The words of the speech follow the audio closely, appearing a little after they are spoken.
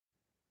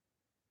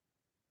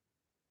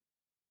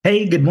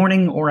Hey, good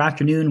morning or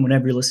afternoon,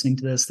 whenever you're listening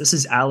to this. This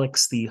is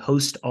Alex, the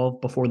host of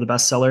Before the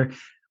Bestseller.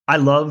 I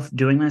love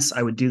doing this.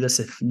 I would do this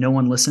if no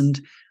one listened.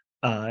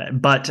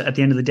 But at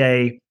the end of the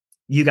day,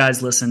 you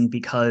guys listen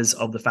because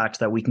of the fact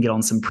that we can get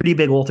on some pretty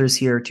big authors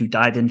here to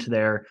dive into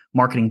their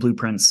marketing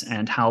blueprints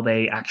and how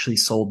they actually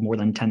sold more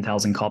than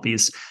 10,000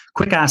 copies.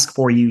 Quick ask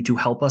for you to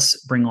help us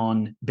bring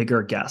on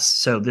bigger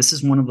guests. So this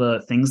is one of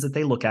the things that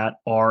they look at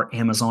are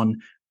Amazon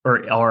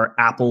or are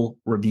Apple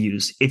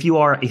reviews. If you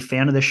are a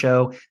fan of the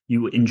show,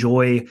 you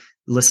enjoy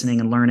listening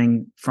and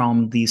learning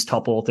from these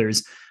top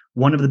authors,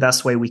 one of the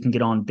best way we can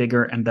get on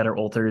bigger and better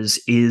authors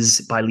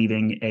is by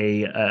leaving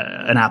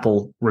an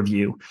Apple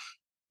review.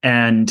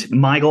 And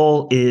my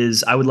goal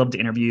is I would love to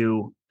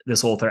interview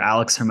this author,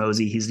 Alex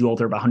Hormozi. He's the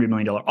author of $100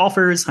 million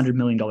offers, $100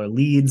 million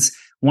leads.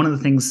 One of the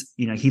things,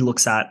 he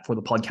looks at for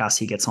the podcast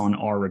he gets on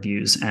are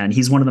reviews. And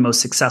he's one of the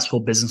most successful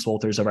business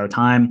authors of our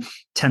time,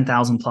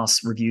 10,000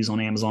 plus reviews on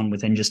Amazon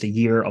within just a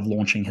year of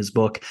launching his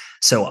book.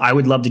 So I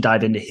would love to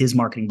dive into his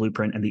marketing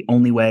blueprint. And the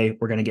only way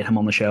we're going to get him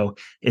on the show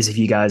is if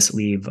you guys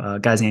leave,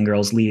 guys and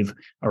girls, leave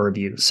a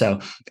review. So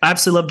I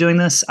absolutely love doing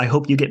this. I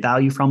hope you get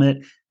value from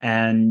it.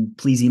 And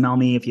please email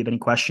me if you have any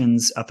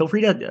questions. Feel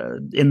free to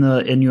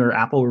in your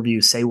Apple review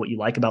say what you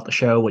like about the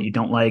show, what you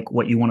don't like,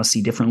 what you want to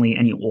see differently,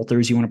 any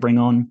authors you want to bring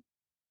on.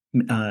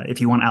 If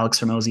you want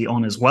Alex Hormozi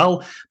on as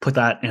well, put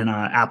that in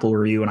an Apple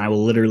review, and I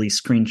will literally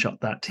screenshot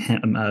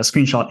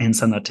and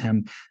send that to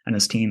him and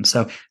his team.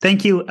 So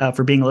thank you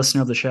for being a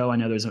listener of the show. I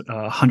know there's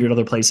 100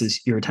 other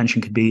places your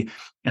attention could be,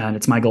 and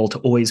it's my goal to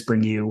always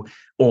bring you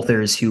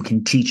authors who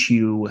can teach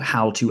you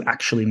how to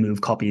actually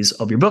move copies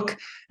of your book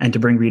and to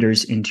bring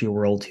readers into your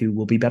world who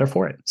will be better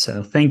for it.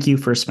 So thank you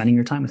for spending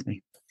your time with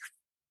me.